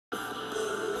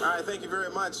All right, thank you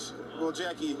very much. Well,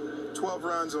 Jackie, 12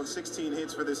 runs on 16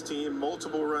 hits for this team,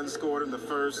 multiple runs scored in the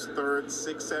first, third,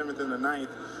 sixth, seventh, and the ninth.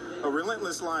 A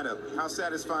relentless lineup. How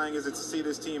satisfying is it to see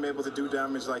this team able to do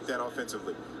damage like that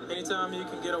offensively? Anytime you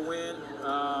can get a win,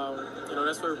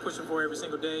 that's what we're pushing for every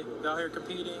single day. We're out here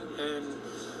competing, and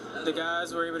the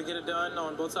guys were able to get it done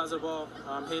on both sides of the ball,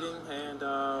 hitting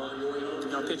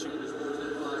and pitching.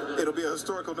 It'll be a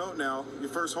historical note now. Your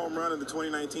first home run in the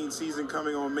 2019 season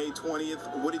coming on May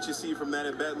 20th. What did you see from that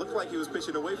at bat? Looked like he was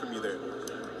pitching away from you there.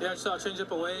 Yeah, I just saw a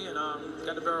changeup away and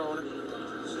got the barrel on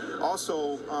it.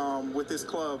 Also, with this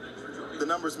club, the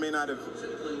numbers may not have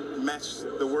matched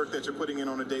the work that you're putting in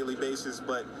on a daily basis,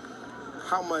 but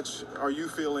how much are you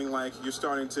feeling like you're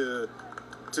starting to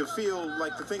feel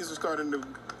like the things are starting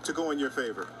to go in your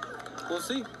favor? We'll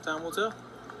see. Time will tell.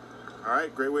 All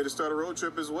right, great way to start a road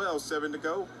trip as well. 7 to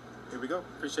go. Here we go.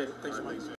 Appreciate it. Thanks so much.